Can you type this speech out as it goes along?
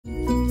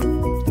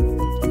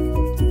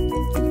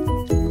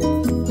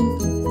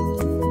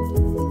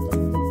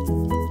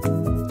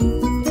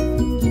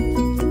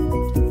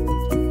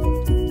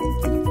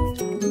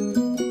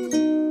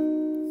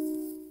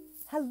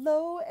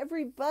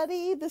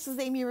this is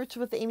Amy Rich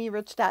with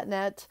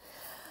amyrich.net.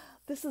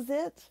 This is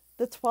it,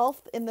 the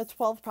 12th in the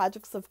 12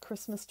 projects of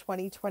Christmas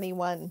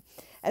 2021.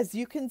 As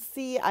you can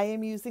see, I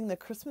am using the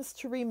Christmas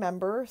to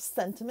Remember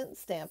sentiment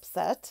stamp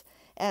set,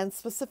 and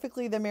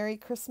specifically the Merry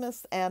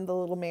Christmas and the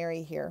Little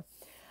Mary here.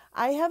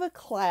 I have a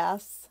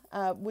class,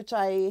 which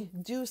I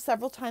do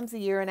several times a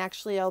year, and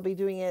actually I'll be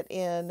doing it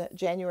in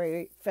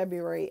January,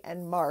 February,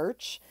 and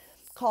March,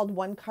 called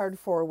One Card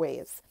Four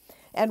Ways.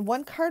 And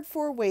One Card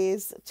Four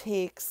Ways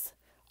takes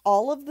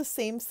all of the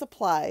same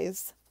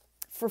supplies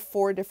for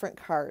 4 different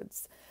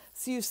cards.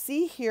 So you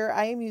see here,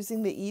 I am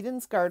using the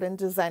Eden's Garden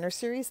Designer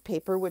Series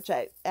paper, which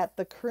at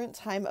the current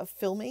time of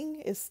filming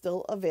is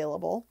still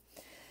available.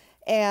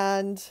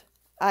 And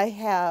I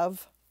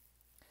have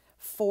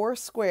 4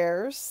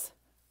 squares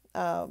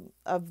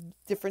of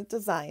different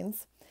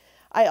designs.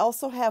 I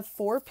also have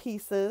 4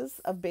 pieces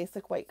of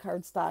basic white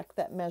cardstock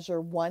that measure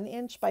 1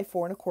 inch by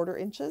 4 1/4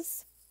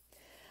 inches.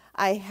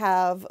 I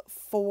have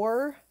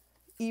 4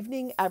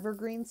 evening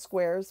evergreen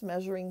squares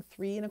measuring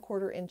 3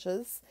 1/4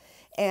 inches,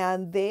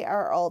 and they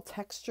are all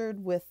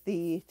textured with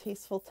the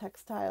Tasteful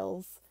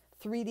Textiles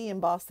 3D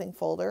embossing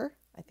folder.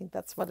 I think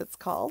that's what it's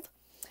called.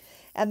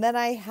 And then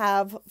I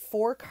have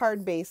 4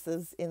 card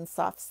bases in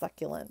soft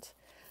succulent.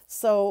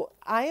 So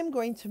I am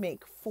going to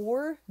make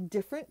 4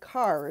 different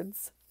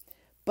cards,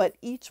 but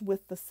each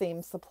with the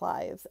same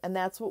supplies. And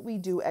that's what we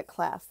do at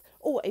class.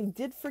 Oh, I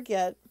did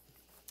forget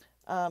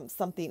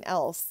something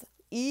else.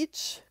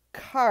 Each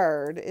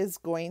card is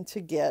going to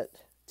get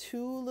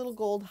 2 little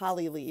gold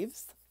holly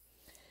leaves.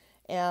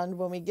 And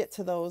when we get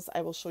to those,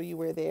 I will show you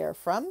where they are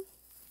from.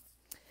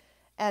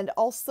 And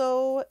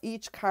also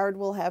each card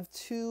will have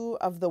 2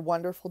 of the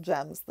wonderful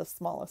gems, the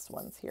smallest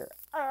ones here.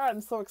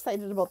 I'm so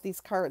excited about these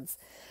cards.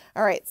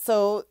 All right,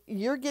 so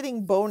you're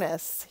getting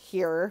bonus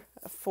here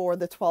for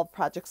the 12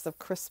 projects of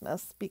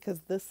Christmas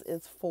because this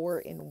is 4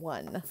 in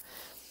 1.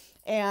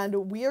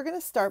 And we are going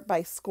to start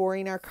by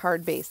scoring our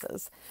card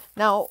bases.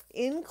 Now,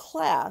 in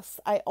class,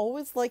 I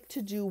always like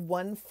to do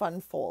one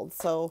fun fold.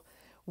 So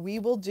we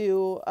will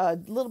do a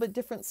little bit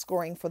different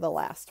scoring for the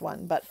last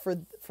one. But for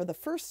the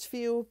first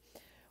few,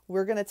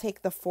 we're going to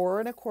take the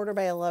 4 1/4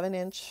 by 11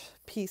 inch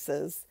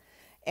pieces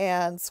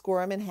and score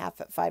them in half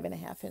at 5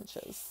 1/2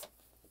 inches.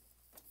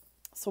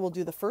 So we'll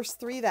do the first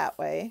 3 that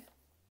way.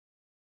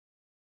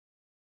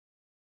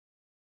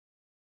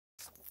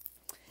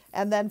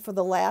 And then for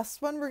the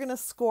last one, we're going to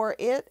score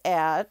it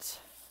at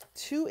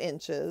 2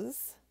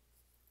 inches.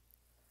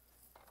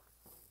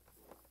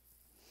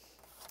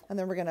 And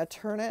then we're going to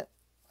turn it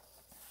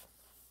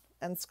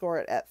and score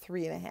it at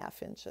 3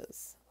 1/2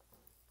 inches.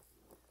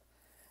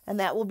 And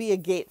that will be a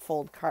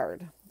gatefold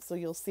card. So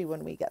you'll see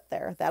when we get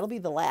there. That'll be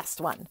the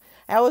last one.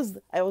 I always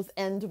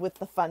end with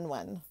the fun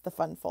one, the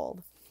fun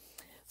fold.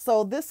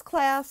 So this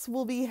class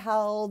will be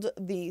held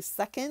the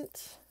second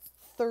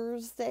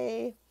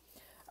Thursday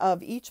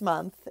of each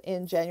month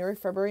in January,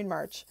 February, and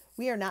March.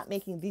 We are not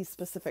making these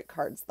specific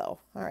cards though.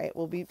 All right,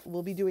 we'll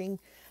be doing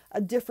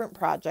a different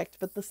project,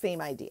 but the same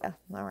idea.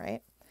 All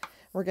right.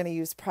 We're going to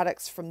use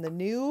products from the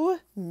new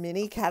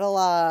mini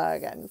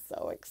catalog. I'm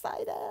so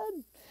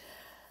excited.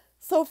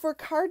 So for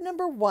card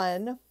number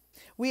 1,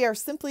 we are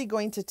simply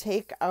going to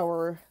take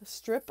our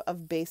strip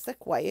of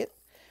basic white,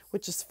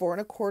 which is 4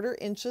 1/4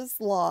 inches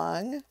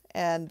long,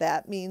 and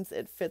that means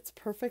it fits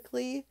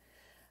perfectly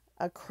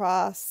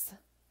across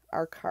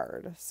our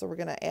card. So we're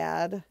going to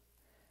add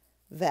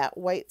that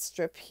white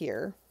strip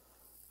here.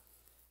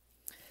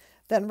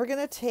 Then we're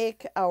going to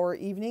take our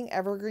evening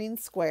evergreen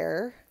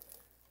square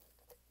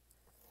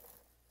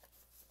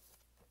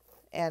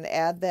and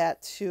add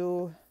that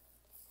to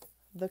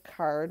the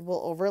card.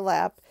 We'll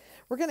overlap.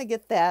 We're going to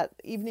get that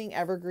evening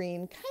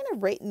evergreen kind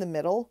of right in the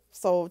middle.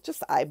 So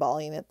just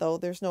eyeballing it though.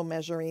 There's no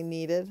measuring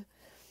needed.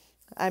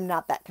 I'm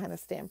not that kind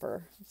of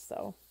stamper.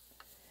 So,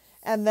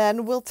 and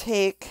then we'll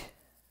take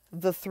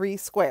the 3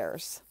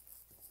 squares.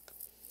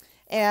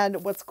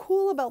 And what's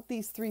cool about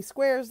these 3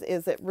 squares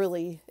is it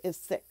really is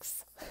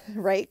 6,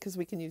 right? Because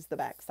we can use the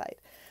back side.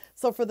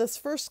 So for this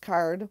first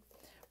card,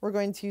 we're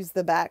going to use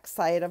the back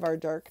side of our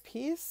dark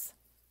piece,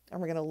 and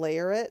we're going to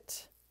layer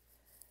it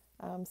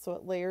so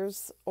it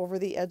layers over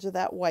the edge of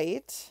that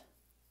white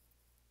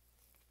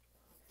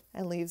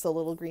and leaves a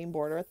little green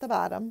border at the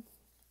bottom.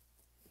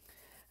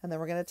 And then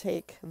we're going to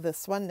take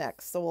this one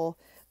next. So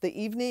the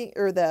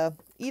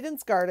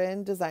Eden's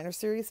Garden Designer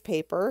Series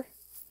paper,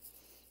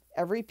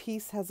 every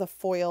piece has a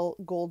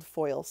gold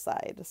foil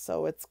side.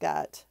 So it's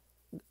got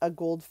a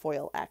gold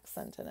foil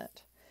accent in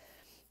it.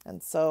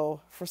 And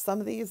so for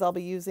some of these, I'll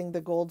be using the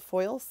gold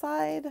foil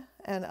side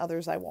and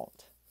others I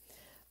won't.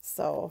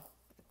 So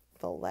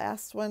the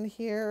last one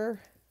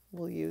here,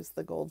 we'll use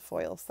the gold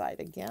foil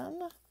side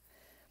again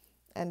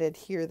and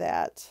adhere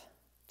that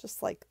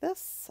just like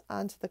this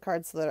onto the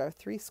card so that our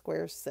 3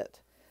 squares sit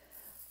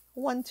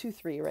 1, 2,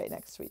 3 right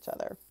next to each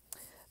other.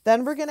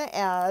 Then we're going to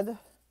add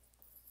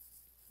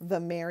the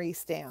Mary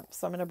stamp.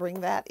 So I'm going to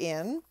bring that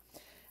in,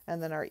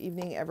 and then our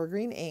evening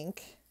evergreen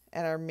ink,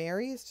 and our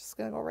Mary is just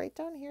going to go right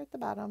down here at the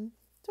bottom.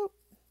 So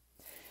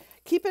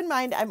keep in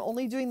mind, I'm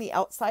only doing the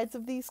outsides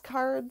of these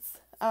cards.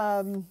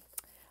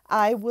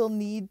 I will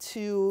need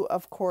to,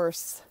 of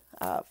course,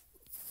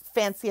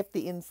 fancy up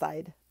the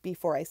inside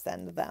before I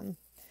send them.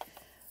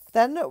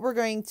 Then we're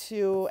going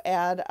to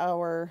add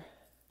our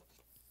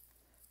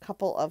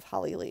couple of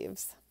holly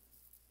leaves.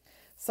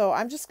 So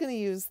I'm just going to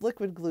use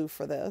liquid glue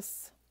for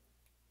this.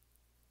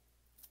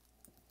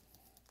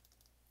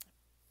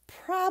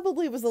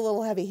 Probably was a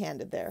little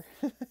heavy-handed there.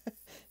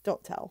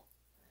 Don't tell.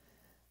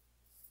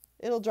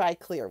 It'll dry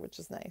clear, which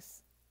is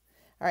nice.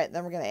 All right,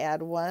 then we're going to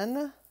add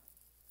one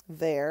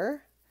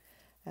there,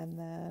 and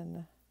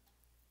then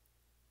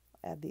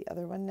add the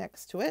other one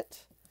next to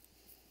it,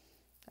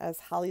 as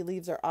holly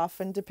leaves are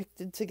often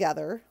depicted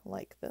together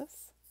like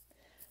this.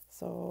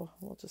 So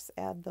we'll just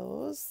add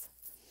those.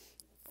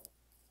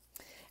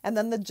 And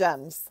then the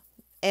gems.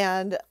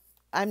 And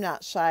I'm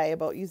not shy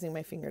about using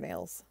my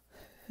fingernails.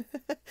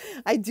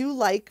 I do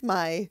like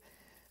my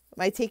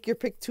take your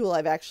pick tool.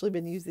 I've actually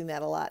been using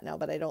that a lot now,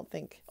 but I don't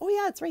think, oh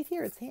yeah, it's right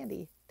here. It's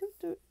handy. Doot,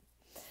 doot.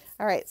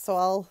 All right,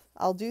 so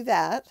I'll do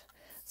that.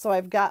 So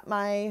I've got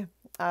my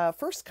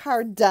first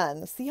card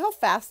done. See how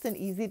fast and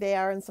easy they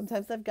are? And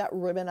sometimes I've got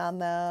ribbon on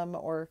them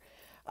or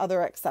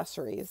other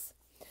accessories.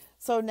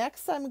 So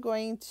next I'm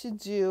going to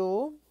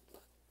do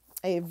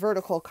a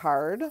vertical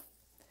card.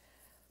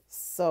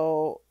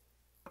 So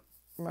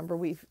remember,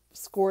 we've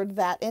scored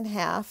that in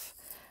half,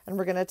 and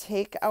we're going to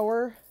take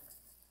our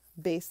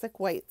basic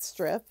white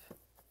strip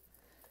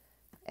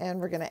and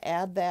we're going to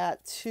add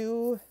that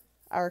to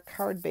our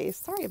card base.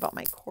 Sorry about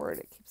my cord,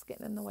 it keeps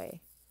getting in the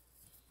way.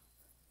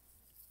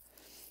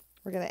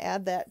 We're going to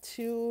add that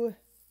to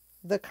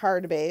the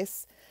card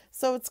base.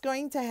 So it's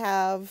going to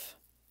have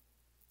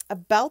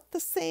about the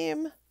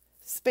same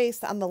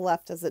space on the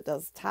left as it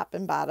does top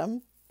and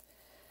bottom.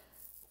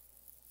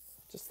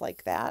 Just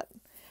like that.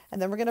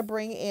 And then we're going to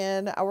bring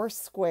in our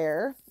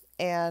square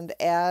and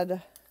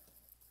add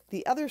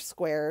the other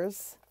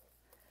squares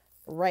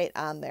right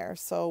on there.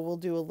 So we'll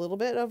do a little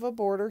bit of a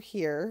border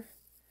here.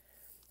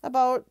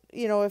 About,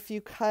 you know, if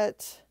you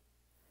cut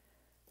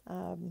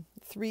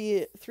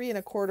 3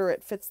 3¼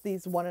 it fits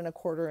these 1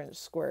 1/4 inch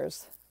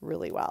squares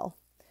really well.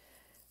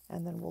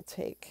 And then we'll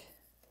take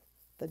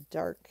the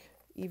dark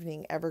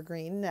evening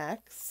evergreen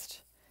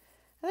next.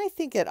 And I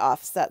think it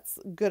offsets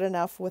good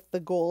enough with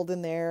the gold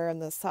in there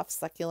and the soft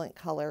succulent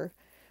color.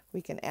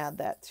 We can add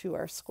that to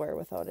our square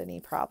without any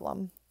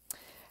problem.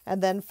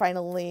 And then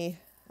finally,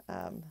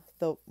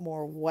 the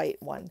more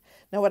white one.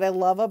 Now what I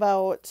love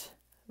about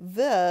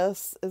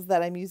this is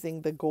that I'm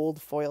using the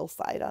gold foil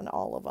side on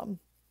all of them.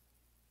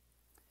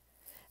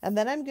 And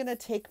then I'm going to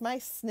take my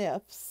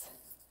snips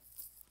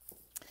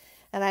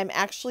and I'm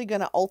actually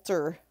going to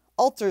alter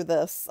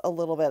this a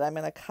little bit. I'm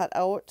going to cut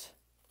out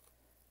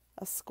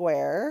a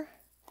square,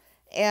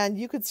 and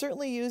you could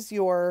certainly use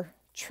your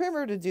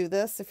trimmer to do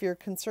this if you're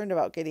concerned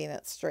about getting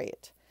it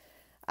straight.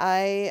 I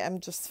am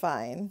just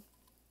fine.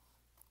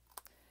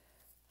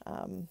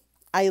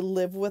 I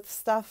live with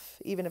stuff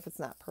even if it's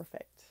not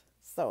perfect.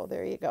 So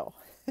there you go.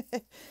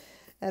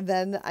 And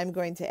then I'm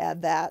going to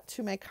add that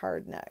to my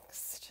card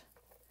next.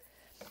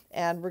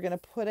 And we're going to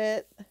put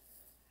it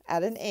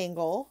at an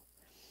angle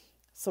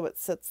so it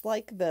sits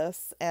like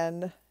this,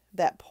 and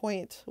that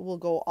point will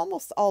go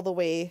almost all the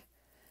way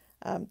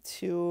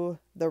to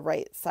the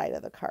right side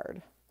of the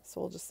card.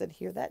 So we'll just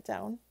adhere that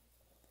down.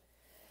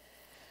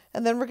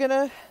 And then we're going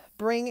to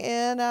bring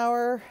in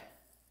our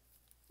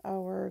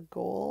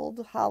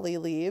gold holly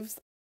leaves.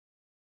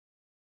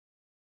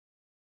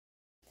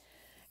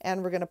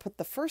 And we're going to put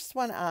the first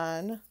one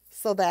on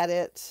so that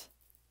it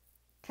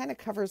kind of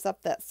covers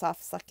up that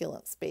soft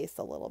succulent space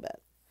a little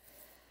bit.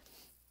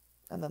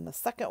 And then the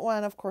second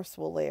one, of course,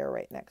 we'll layer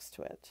right next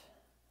to it.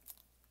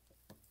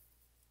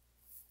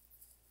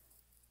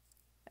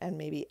 And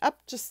maybe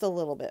up just a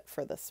little bit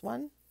for this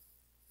one.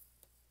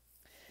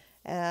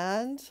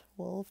 And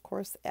we'll, of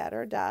course, add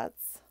our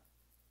dots.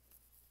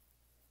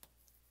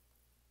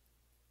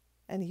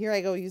 And here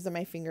I go using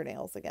my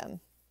fingernails again.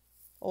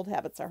 Old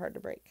habits are hard to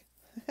break.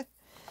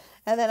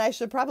 And then I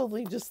should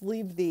probably just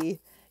leave the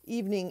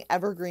evening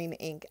evergreen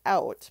ink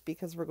out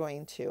because we're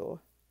going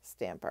to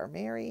stamp our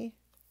Mary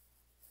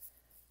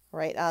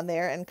right on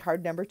there, and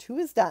card number 2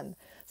 is done.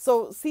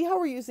 So see how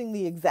we're using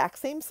the exact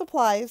same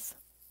supplies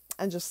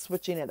and just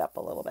switching it up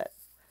a little bit.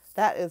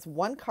 That is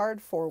one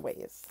card 4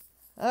 ways.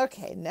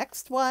 Okay,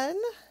 next one.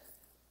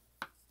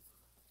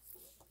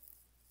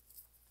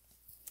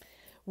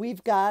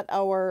 We've got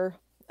our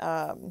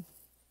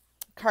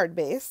card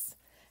base,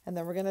 and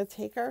then we're going to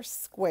take our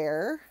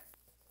square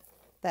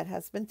that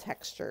has been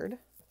textured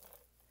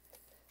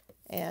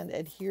and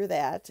adhere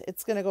that.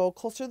 It's going to go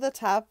closer to the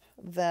top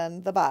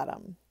than the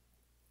bottom.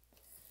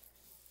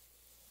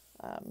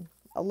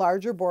 A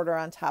larger border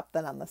on top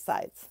than on the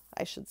sides,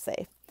 I should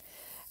say.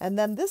 And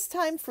then this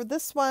time for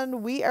this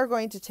one, we are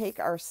going to take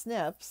our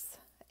snips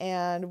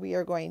and we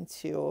are going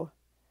to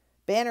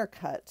banner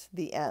cut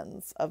the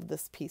ends of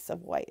this piece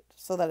of white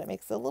so that it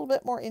makes it a little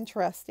bit more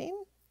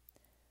interesting.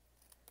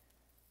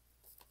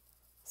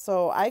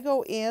 So I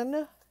go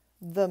in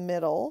the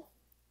middle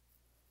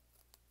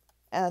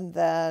and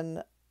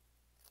then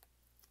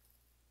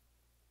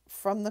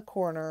from the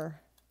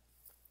corner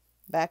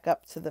back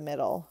up to the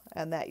middle,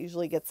 and that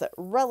usually gets it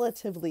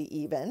relatively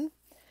even.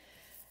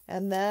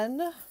 And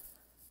then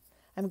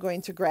I'm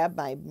going to grab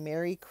my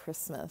Merry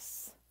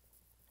Christmas,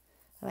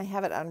 and I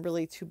have it on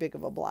really too big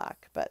of a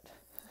block, but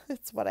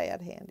it's what I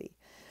had handy.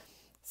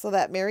 So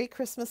that Merry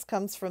Christmas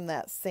comes from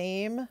that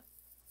same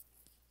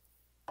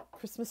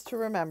Christmas to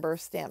Remember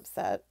stamp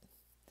set.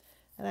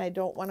 And I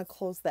don't want to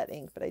close that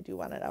ink, but I do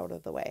want it out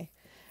of the way.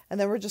 And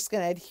then we're just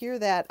going to adhere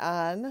that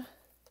on.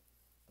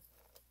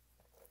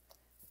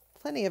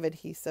 Plenty of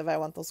adhesive. I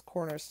want those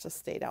corners to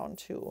stay down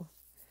too.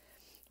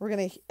 We're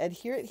going to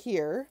adhere it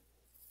here.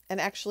 And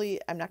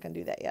actually, I'm not going to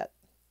do that yet.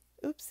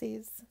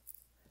 Oopsies.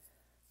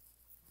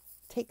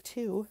 Take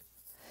two.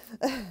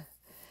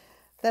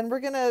 Then we're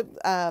going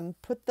to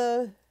put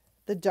the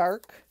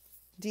dark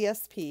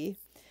DSP.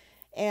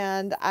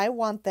 And I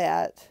want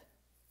that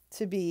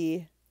to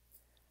be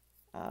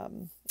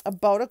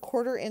about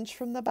 1/4 inch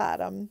from the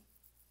bottom,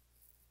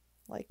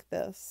 like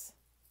this.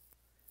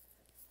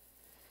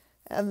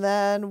 And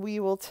then we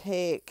will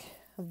take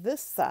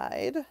this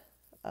side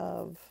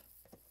of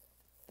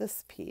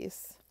this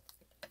piece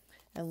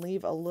and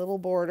leave a little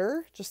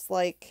border, just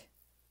like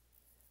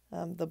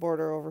the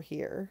border over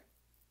here,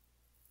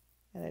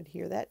 and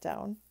adhere that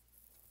down.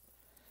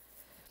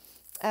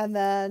 And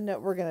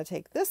then we're going to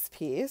take this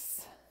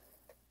piece.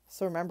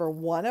 So remember,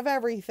 one of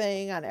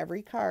everything on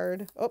every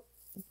card. Oh,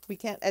 we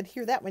can't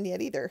adhere that one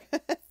yet either.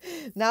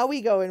 Now we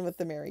go in with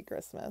the Merry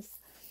Christmas.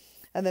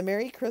 And the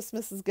Merry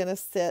Christmas is going to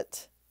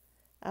sit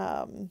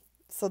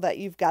so that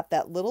you've got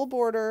that little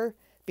border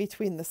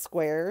between the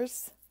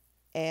squares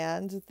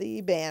and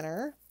the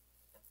banner.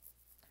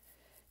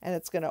 And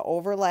it's going to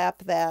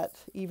overlap that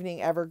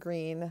evening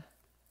evergreen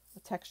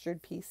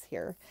textured piece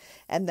here.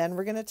 And then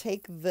we're going to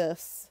take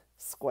this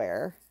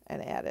square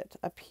and add it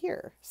up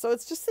here. So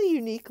it's just a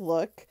unique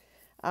look.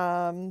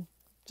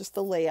 Just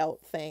a layout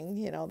thing,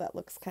 you know, that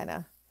looks kind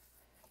of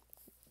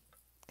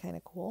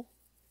cool.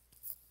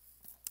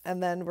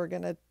 And then we're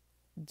going to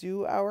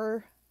do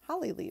our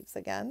holly leaves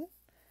again.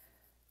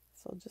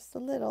 So just a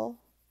little.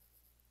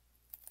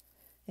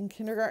 In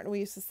kindergarten,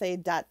 we used to say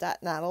dot,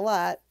 dot, not a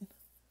lot,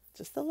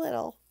 just a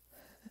little.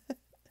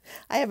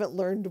 I haven't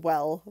learned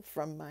well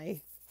from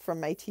my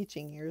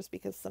teaching years,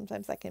 because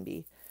sometimes I can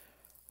be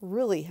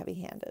really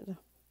heavy-handed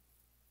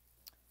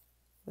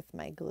with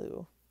my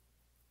glue.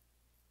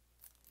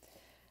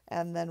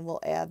 And then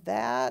we'll add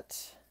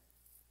that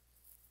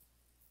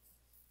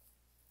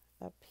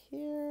up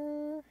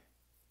here.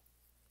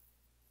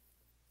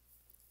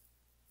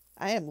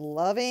 I am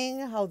loving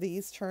how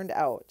these turned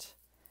out.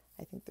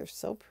 I think they're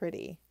so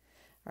pretty.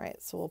 All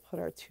right, so we'll put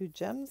our 2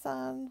 gems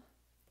on.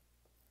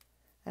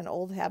 And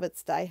old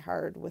habits die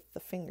hard with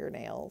the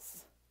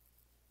fingernails.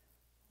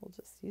 We'll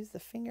just use the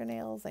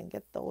fingernails and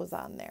get those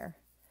on there.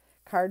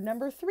 Card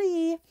number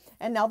 3.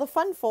 And now the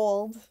fun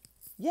fold.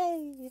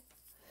 Yay!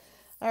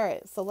 All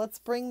right, so let's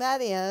bring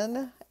that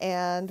in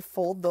and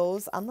fold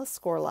those on the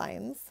score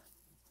lines.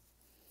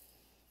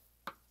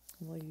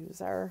 We'll use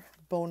our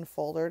bone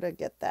folder to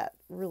get that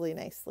really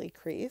nicely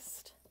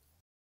creased.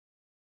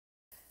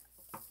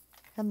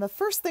 And the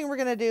first thing we're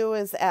going to do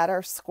is add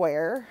our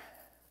square.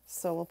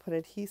 So we'll put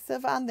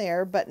adhesive on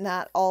there, but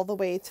not all the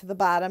way to the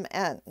bottom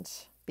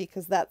end,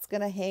 because that's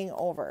going to hang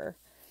over.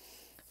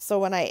 So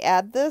when I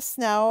add this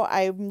now,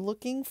 I'm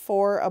looking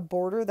for a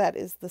border that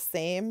is the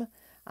same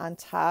on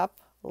top,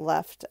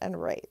 left,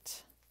 and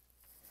right.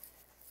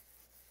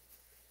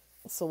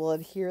 So we'll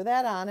adhere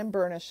that on and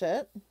burnish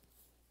it.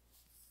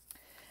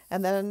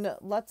 And then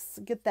let's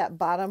get that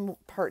bottom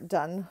part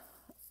done.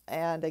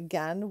 And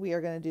again, we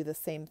are going to do the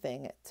same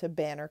thing to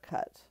banner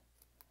cut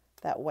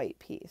that white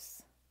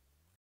piece.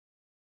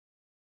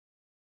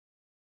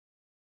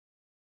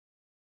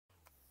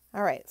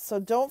 All right, so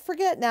don't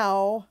forget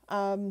now,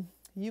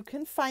 you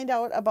can find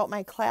out about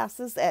my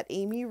classes at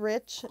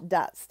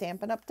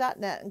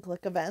amyrich.stampinup.net and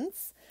click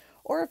events.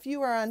 Or if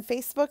you are on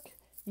Facebook,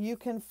 you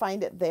can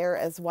find it there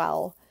as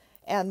well.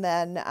 And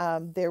then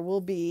there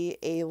will be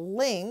a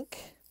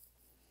link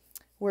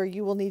where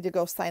you will need to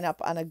go sign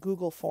up on a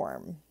Google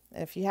form.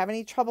 And if you have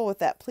any trouble with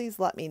that, please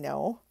let me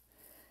know.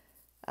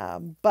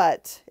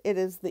 But it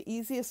is the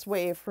easiest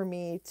way for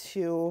me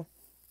to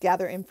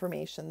gather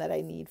information that I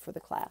need for the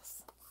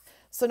class.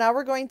 So now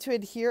we're going to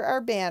adhere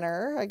our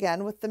banner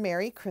again with the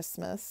Merry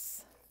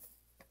Christmas.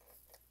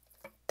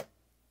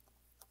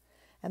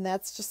 And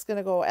that's just going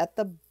to go at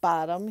the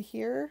bottom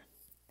here.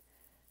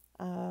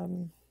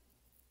 Leave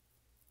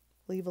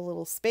a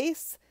little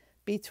space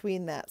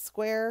between that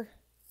square.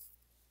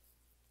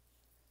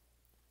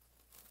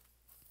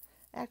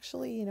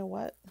 Actually, you know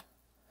what?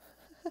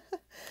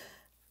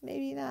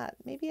 Maybe not.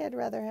 Maybe I'd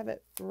rather have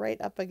it right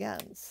up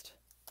against.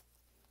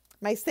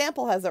 My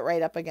sample has it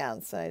right up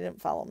against, and I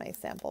didn't follow my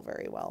sample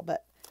very well,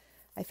 but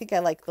I think I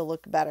like the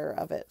look better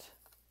of it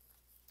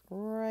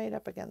right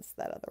up against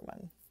that other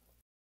one.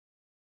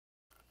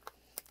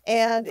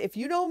 And if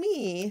you know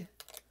me,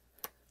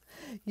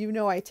 you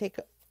know I take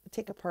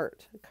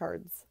apart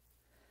cards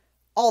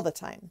all the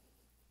time,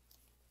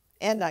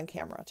 and on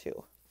camera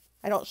too.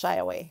 I don't shy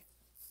away.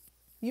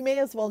 You may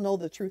as well know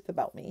the truth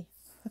about me.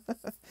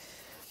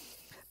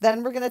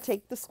 Then we're going to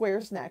take the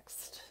squares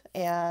next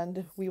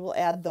and we will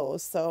add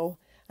those. So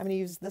I'm going to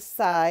use the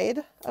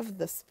side of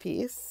this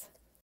piece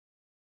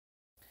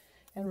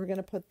and we're going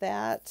to put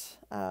that,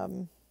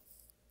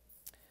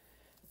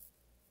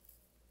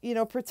 you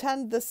know,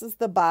 pretend this is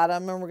the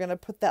bottom and we're going to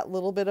put that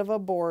little bit of a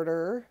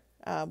border,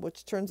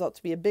 which turns out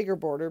to be a bigger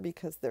border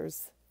because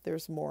there's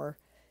more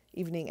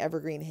evening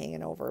evergreen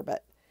hanging over,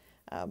 but,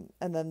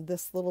 and then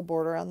this little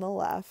border on the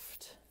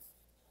left.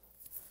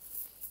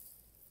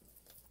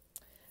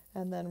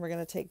 And then we're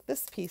going to take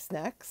this piece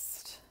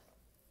next.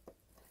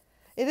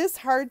 It is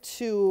hard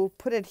to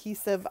put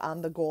adhesive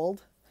on the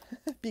gold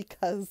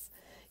because,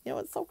 you know,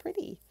 it's so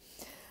pretty.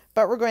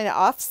 But we're going to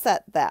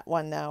offset that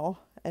one now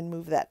and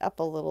move that up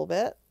a little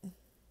bit.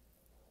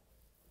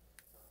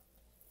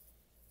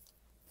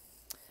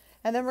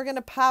 And then we're going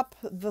to pop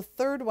the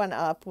third one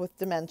up with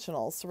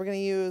dimensionals. So we're going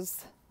to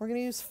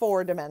use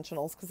 4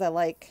 dimensionals because I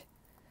like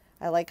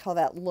how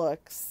that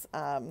looks,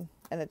 and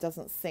it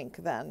doesn't sink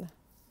then.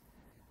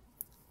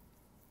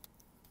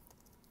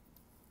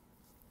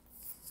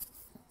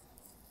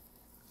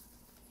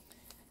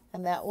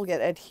 And that will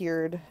get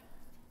adhered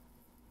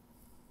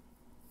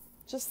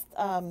just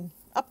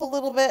up a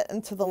little bit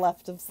and to the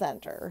left of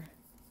center.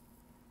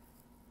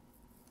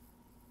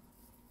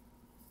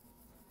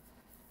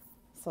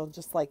 So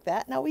just like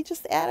that. Now we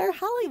just add our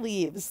holly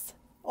leaves.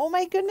 Oh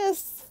my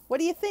goodness. What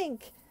do you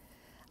think?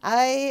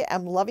 I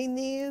am loving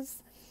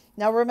these.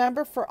 Now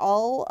remember, for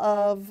all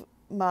of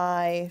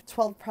my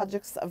 12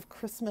 projects of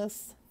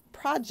Christmas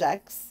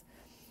projects,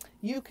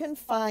 you can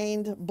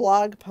find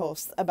blog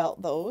posts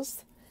about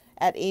those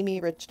at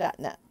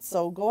amyrich.net.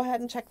 So go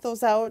ahead and check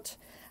those out.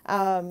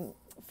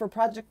 For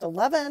project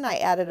 11, I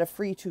added a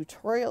free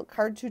tutorial,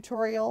 card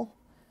tutorial.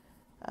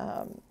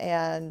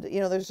 And you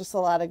know, there's just a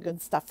lot of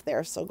good stuff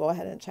there. So go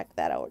ahead and check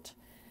that out.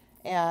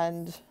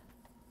 And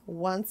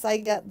once I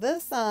get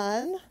this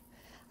on,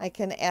 I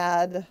can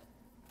add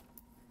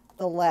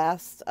the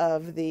last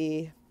of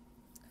the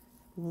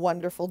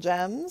wonderful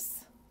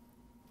gems.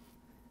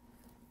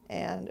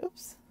 And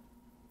oops.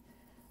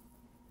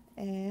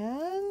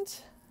 And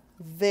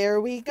there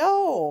we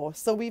go.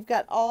 So we've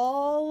got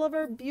all of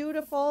our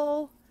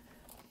beautiful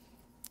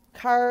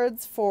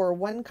cards for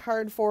 1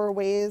 card 4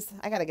 ways.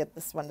 I got to get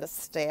this one to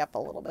stay up a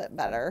little bit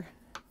better.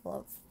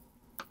 Let's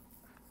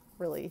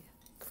really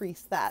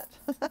crease that.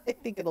 I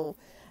think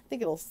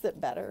it'll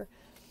sit better.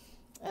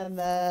 And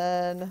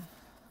then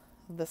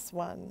this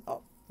one.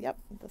 Oh, yep,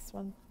 this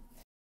one.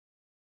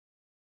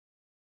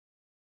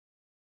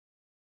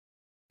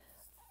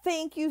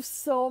 Thank you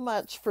so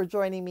much for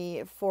joining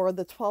me for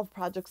the 12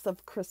 projects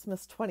of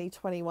Christmas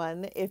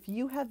 2021. If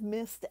you have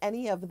missed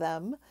any of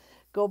them,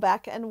 go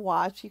back and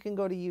watch. You can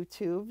go to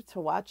YouTube to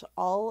watch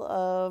all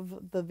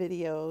of the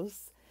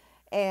videos.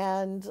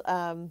 And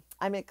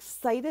I'm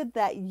excited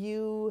that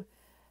you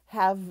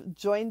have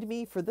joined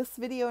me for this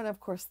video and of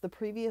course the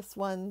previous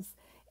ones.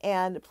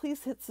 And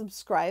please hit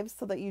subscribe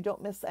so that you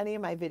don't miss any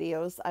of my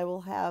videos. I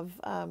will have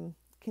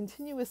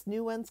continuous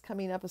new ones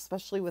coming up,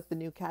 especially with the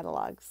new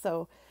catalog.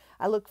 So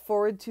I look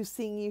forward to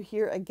seeing you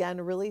here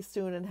again really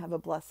soon, and have a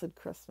blessed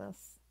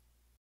Christmas.